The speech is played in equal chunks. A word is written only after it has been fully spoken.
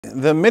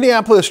The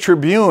Minneapolis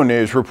Tribune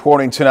is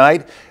reporting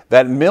tonight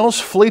that Mills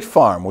Fleet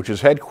Farm, which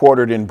is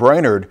headquartered in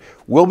Brainerd,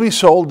 will be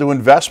sold to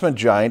investment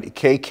giant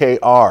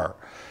KKR.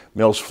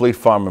 Mills Fleet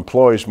Farm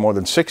employs more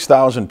than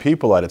 6,000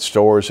 people at its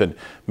stores in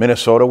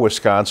Minnesota,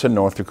 Wisconsin,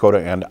 North Dakota,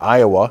 and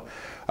Iowa.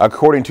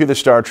 According to the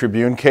Star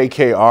Tribune,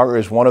 KKR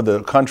is one of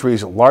the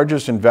country's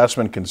largest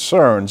investment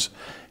concerns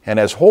and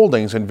has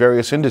holdings in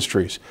various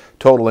industries,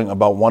 totaling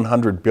about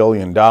 $100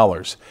 billion.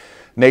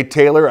 Nate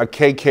Taylor, a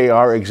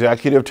KKR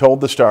executive,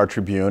 told the Star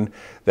Tribune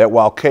that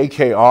while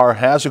KKR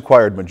has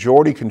acquired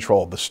majority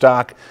control of the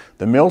stock,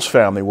 the Mills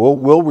family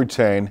will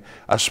retain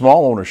a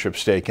small ownership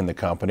stake in the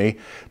company.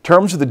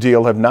 Terms of the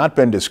deal have not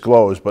been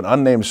disclosed, but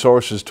unnamed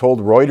sources told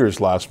Reuters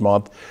last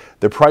month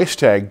the price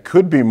tag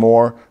could be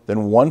more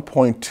than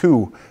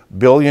 $1.2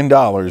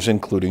 billion,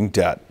 including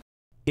debt.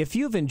 If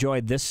you've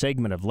enjoyed this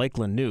segment of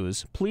Lakeland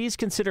News, please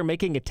consider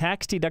making a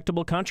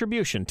tax-deductible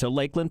contribution to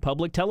Lakeland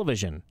Public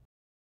Television.